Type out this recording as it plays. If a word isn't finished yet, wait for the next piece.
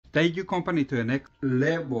take your company to the next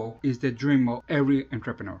level is the dream of every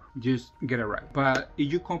entrepreneur. Just get it right. But is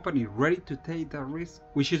your company ready to take that risk?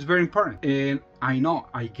 Which is very important. And I know,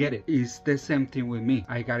 I get it. It's the same thing with me.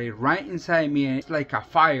 I got it right inside me. It's like a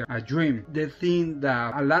fire, a dream. The thing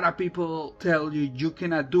that a lot of people tell you you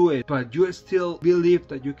cannot do it, but you still believe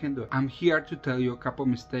that you can do it. I'm here to tell you a couple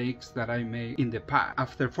mistakes that I made in the past.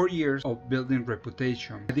 After 4 years of building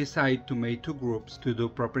reputation, I decided to make 2 groups to do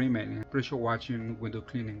property maintenance, pressure washing, window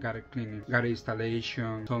cleaning, gutter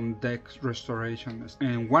installation, some decks restoration.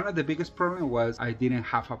 And one of the biggest problems was I didn't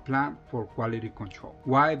have a plan for quality control.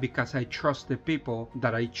 Why? Because I trust the people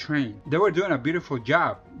that I trained. They were doing a beautiful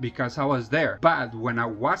job because I was there, but when I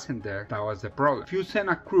wasn't there, that was the problem. If you send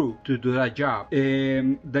a crew to do that job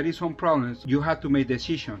and there is some problems, you have to make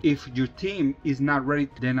decisions. If your team is not ready,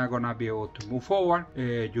 they're not gonna be able to move forward.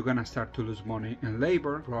 You're gonna start to lose money in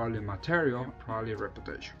labor, probably material, probably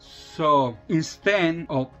reputation. So instead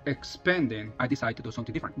of expanding, I decided to do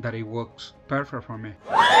something different that it works perfect for me.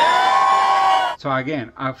 So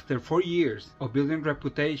again, after 4 years of building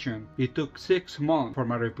reputation, it took 6 months for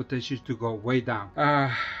my reputation to go way down.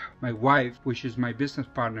 My wife, which is my business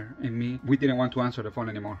partner, and me, we didn't want to answer the phone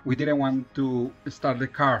anymore. We didn't want to start the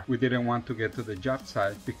car. We didn't want to get to the job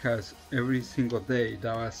site because every single day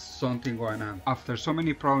there was something going on. After so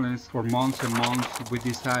many problems for months and months, we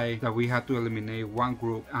decided that we had to eliminate one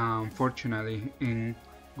group, unfortunately, and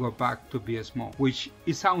go back to be small, which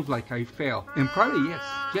it sounds like I failed, and probably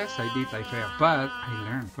yes I did, I failed, but I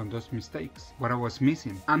learned from those mistakes what I was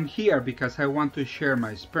missing. I'm here because I want to share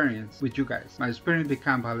my experience with you guys. My experience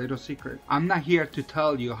became a little secret. I'm not here to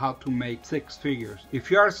tell you how to make 6 figures. If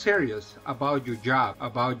you are serious about your job,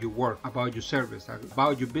 about your work, about your service,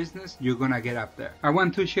 about your business, you're gonna get up there. I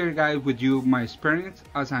want to share, guys, with you my experience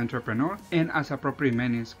as an entrepreneur and as a property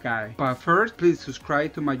maintenance guy. But first, please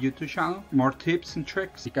subscribe to my YouTube channel. More tips and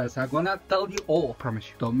tricks, because I'm gonna tell you all. I promise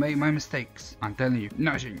you, don't make my mistakes. I'm telling you,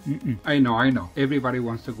 nothing. I know. Everybody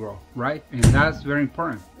wants to grow, right? And that's very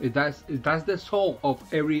important. That's the soul of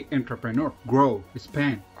every entrepreneur. Grow,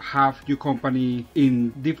 expand, have your company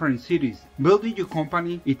in different cities. Building your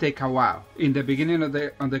company, it takes a while. In the beginning of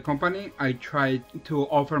the company, I tried to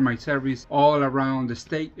offer my service all around the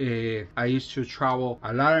state. I used to travel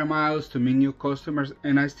a lot of miles to meet new customers,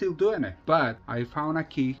 and I'm still doing it. But I found a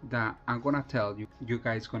key that I'm gonna tell you, you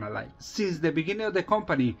guys gonna like. Since the beginning of the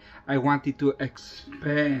company, I wanted to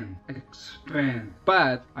expand,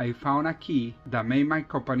 but I found a key that made my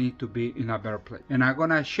company to be in a better place. And I'm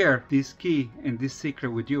gonna share this key and this secret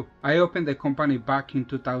with you. I opened the company back in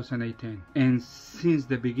 2018, and since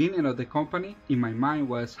the beginning of the company, in my mind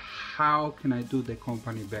was, how can I do the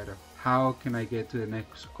company better? How can I get to the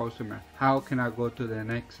next customer? How can I go to the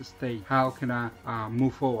next stage? How can I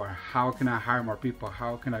move forward? How can I hire more people?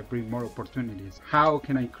 How can I bring more opportunities? How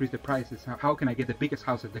can I increase the prices? How can I get the biggest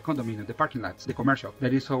houses, the condominium, the parking lots, the commercial?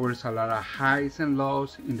 There is always a lot of highs and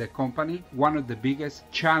lows in the company. One of the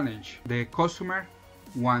biggest challenge, the customer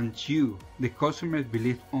wants you. The customer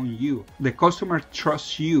believes on you. The customer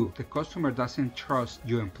trusts you. The customer doesn't trust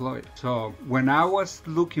your employee. So when I was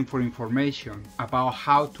looking for information about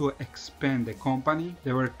how to expand the company,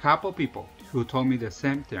 there were a couple people who told me the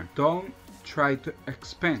same thing. Don't try to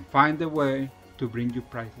expand. Find a way to bring your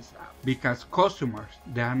prices up, because customers,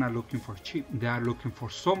 they are not looking for cheap. They are looking for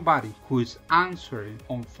somebody who is answering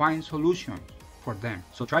on find solutions for them.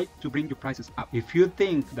 So try to bring your prices up. If you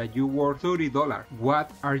think that you're worth $30, what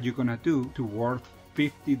are you gonna do to worth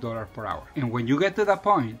 $50 per hour? And when you get to that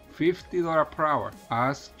point, $50 per hour,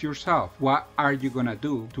 ask yourself, what are you gonna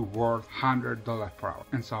do to worth $100 per hour,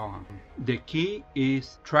 and so on. The key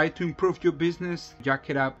is try to improve your business, jack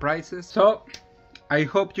it up prices. So I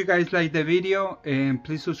hope you guys like the video, and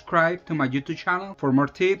please subscribe to my YouTube channel for more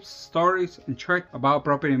tips, stories, and tricks about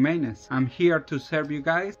property maintenance. I'm here to serve you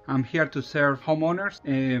guys. I'm here to serve homeowners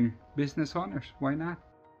and business owners. Why not?